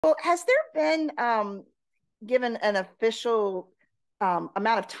Well, has there been given an official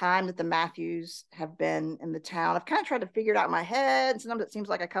amount of time that the Matthews have been in the town? I've kind of tried to figure it out in my head. Sometimes it seems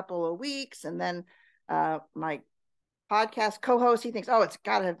like a couple of weeks, and then my podcast co-host, he thinks, oh, it's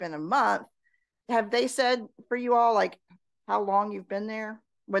got to have been a month. Have they said for you all like how long you've been there?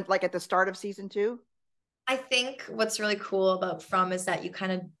 When like at the start of season two? I think what's really cool about From is that you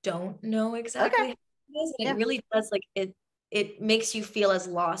kind of don't know Okay, exactly how it is, and it yeah, really does like it makes you feel as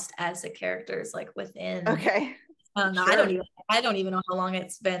lost as the characters like within. okay, I don't know. I don't sure, even I don't even know how long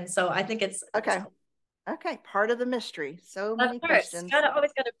it's been. So I think it's okay, cool. okay. Part of the mystery. So Of many course, questions. gotta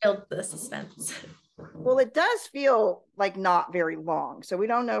always gotta build the suspense. Well, it does feel like not very long. So we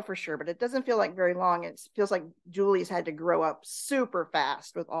don't know for sure, but it doesn't feel like very long. It feels like Julie's had to grow up super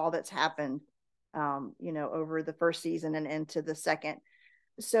fast with all that's happened, over the first season and into the second.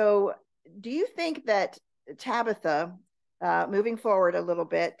 So do you think that Tabitha, moving forward a little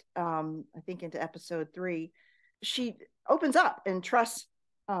bit, I think into episode three, she opens up and trusts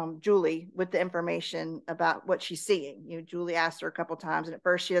Julie with the information about what she's seeing? Julie asked her a couple times, and at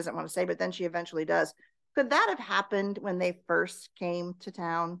first she doesn't want to say, but then she eventually does. Could that have happened when they first came to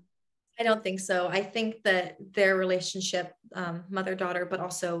town? I don't think so. I think that their relationship, mother daughter, but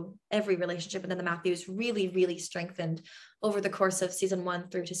also every relationship within the Matthews, really, really strengthened over the course of season one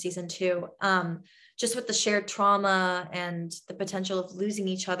through to season two. Just with the shared trauma and the potential of losing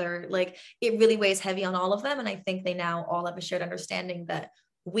each other, like it really weighs heavy on all of them. And I think they now all have a shared understanding that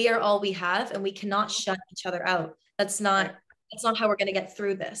we are all we have, and we cannot Mhm. shut each other out. Right. That's not how we're going to get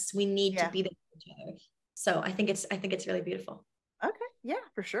through this. We need to Yeah. be there for each other. So I think it's really beautiful. Okay. Yeah,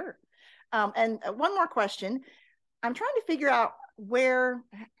 for sure. And one more question. I'm trying to figure out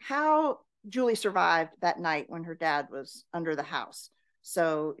how Julie survived that night when her dad was under the house.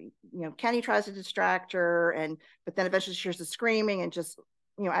 So, Kenny tries to distract her, but then eventually she hears the screaming and just,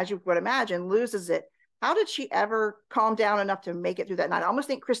 as you would imagine, loses it. How did she ever calm down enough to make it through that night? I almost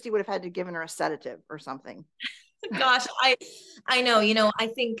think Christy would have had to given her a sedative or something. Gosh, I know, I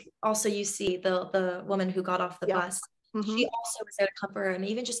think also you see the woman who got off the Yep. bus. Mm-hmm. She also was there to comfort her, and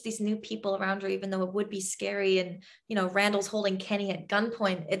even just these new people around her, even though it would be scary, and Randall's holding Kenny at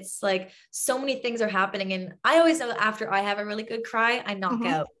gunpoint. It's like so many things are happening, and I always know after I have a really good cry, I knock Mm-hmm.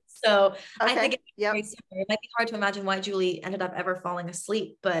 out. So I think Okay. it's Yep. very similar. It might be hard to imagine why Julie ended up ever falling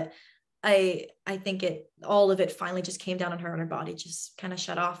asleep, but I think all of it finally just came down on her, and her body just kind of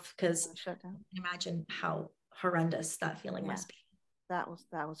shut off because Shut down. I can imagine how horrendous that feeling Yeah. must be. That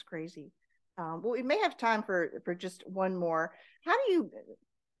was crazy. Well, we may have time for just one more. How do you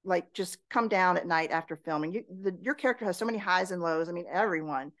like just come down at night after filming? Your character has so many highs and lows. I mean,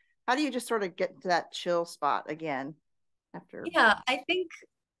 everyone. How do you just sort of get to that chill spot again after? Yeah, I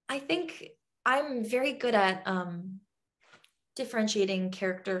think I'm very good at differentiating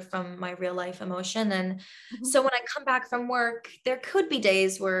character from my real life emotion. And Mhm. so when I come back from work, there could be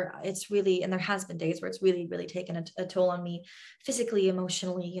days where it's really, and there has been days where it's really, really taken a toll on me physically,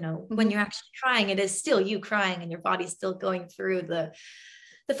 emotionally. When Mhm. you're actually crying, it is still you crying and your body's still going through the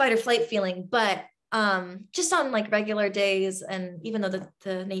fight or flight feeling. But just on like regular days, and even though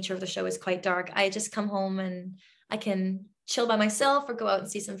the nature of the show is quite dark, I just come home and I can chill by myself or go out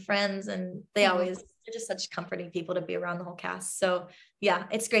and see some friends, and Mhm. they're just such comforting people to be around, the whole cast. So yeah,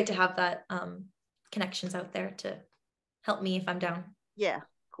 it's great to have that connections out there to help me if I'm down. Yeah.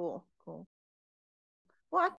 Cool. Cool. Well, I